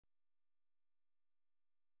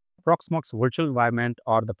Proxmox Virtual Environment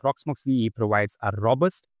or the Proxmox VE provides a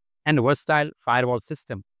robust and versatile firewall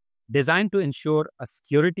system designed to ensure a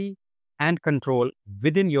security and control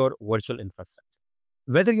within your virtual infrastructure.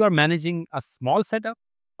 Whether you are managing a small setup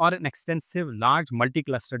or an extensive large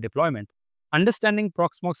multi-cluster deployment, understanding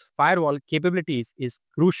Proxmox firewall capabilities is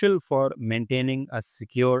crucial for maintaining a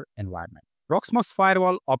secure environment. Proxmox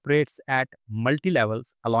Firewall operates at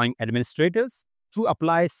multi-levels, allowing administrators to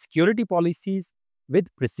apply security policies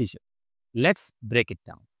with precision. Let's break it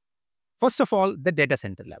down. First of all, the data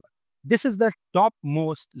center level. This is the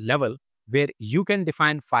topmost level where you can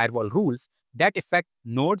define firewall rules that affect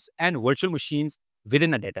nodes and virtual machines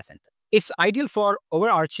within a data center. It's ideal for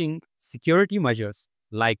overarching security measures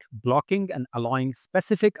like blocking and allowing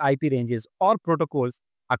specific IP ranges or protocols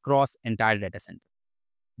across entire data center.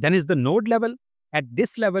 Then is the node level. At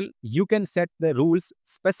this level, you can set the rules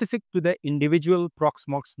specific to the individual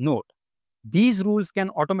Proxmox node. These rules can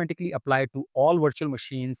automatically apply to all virtual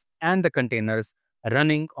machines and the containers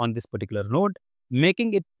running on this particular node,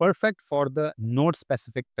 making it perfect for the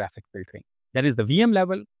node-specific traffic filtering. That is the VM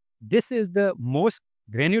level. This is the most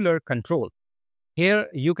granular control. Here,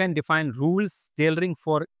 you can define rules tailoring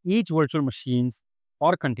for each virtual machines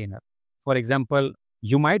or container. For example,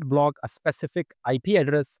 you might block a specific IP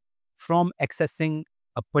address from accessing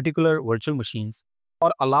a particular virtual machines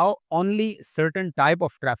or allow only certain type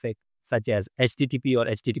of traffic such as HTTP or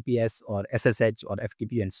HTTPS or SSH or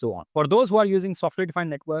FTP and so on. For those who are using software-defined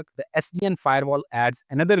network, the SDN firewall adds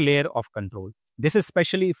another layer of control. This is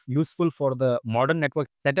especially useful for the modern network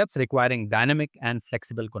setups requiring dynamic and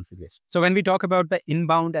flexible configuration. So when we talk about the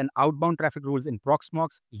inbound and outbound traffic rules in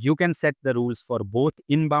Proxmox, you can set the rules for both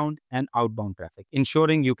inbound and outbound traffic,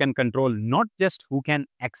 ensuring you can control not just who can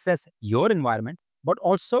access your environment, but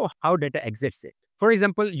also how data exits it. For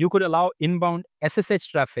example, you could allow inbound SSH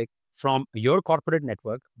traffic from your corporate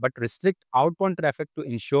network, but restrict outbound traffic to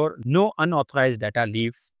ensure no unauthorized data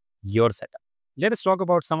leaves your setup. Let us talk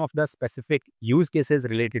about some of the specific use cases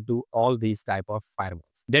related to all these type of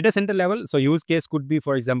firewalls. Data center level, so use case could be,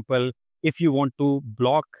 for example, if you want to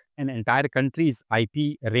block an entire country's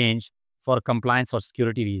IP range for compliance or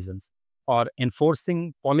security reasons, or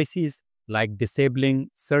enforcing policies like disabling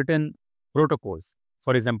certain protocols,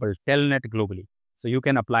 for example, Telnet globally. So you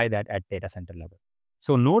can apply that at data center level.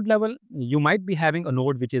 So node level, you might be having a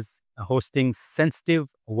node which is hosting sensitive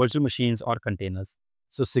virtual machines or containers.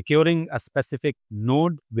 So securing a specific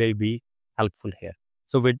node will be helpful here.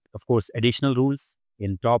 So with, of course, additional rules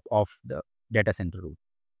in top of the data center rule.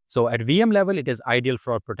 So at VM level, it is ideal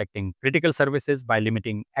for protecting critical services by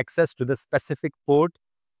limiting access to the specific port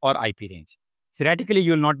or IP range. Theoretically,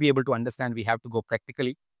 you will not be able to understand. We have to go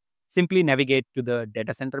practically. Simply navigate to the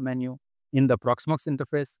data center menu in the Proxmox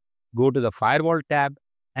interface, go to the firewall tab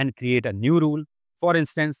and create a new rule. For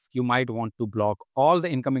instance, you might want to block all the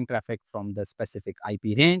incoming traffic from the specific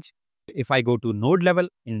IP range. If I go to node level,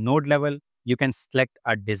 in node level, you can select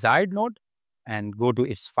a desired node and go to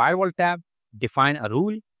its firewall tab, define a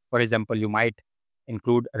rule. For example, you might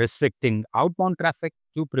include restricting outbound traffic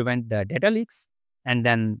to prevent the data leaks. And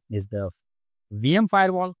then is the VM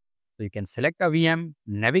firewall. So you can select a VM,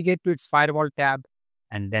 navigate to its firewall tab,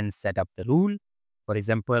 and then set up the rule. For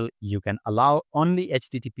example, you can allow only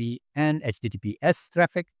HTTP and HTTPS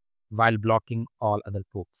traffic while blocking all other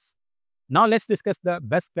ports. Now let's discuss the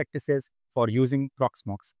best practices for using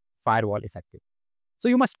Proxmox Firewall effectively. So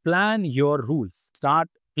you must plan your rules, start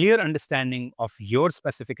clear understanding of your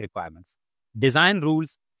specific requirements, design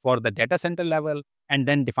rules for the data center level, and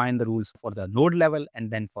then define the rules for the node level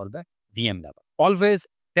and then for the VM level. Always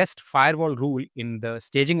test firewall rule in the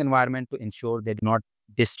staging environment to ensure they do not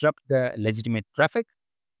disrupt the legitimate traffic.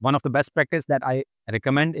 One of the best practice that I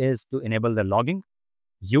recommend is to enable the logging.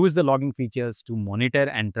 Use the logging features to monitor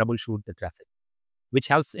and troubleshoot the traffic, which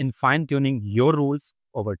helps in fine-tuning your rules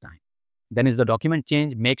over time. Then is the document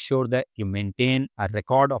change. Make sure that you maintain a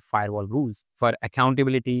record of firewall rules for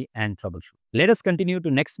accountability and troubleshoot. Let us continue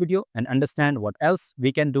to next video and understand what else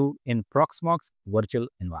we can do in Proxmox Virtual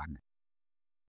Environment.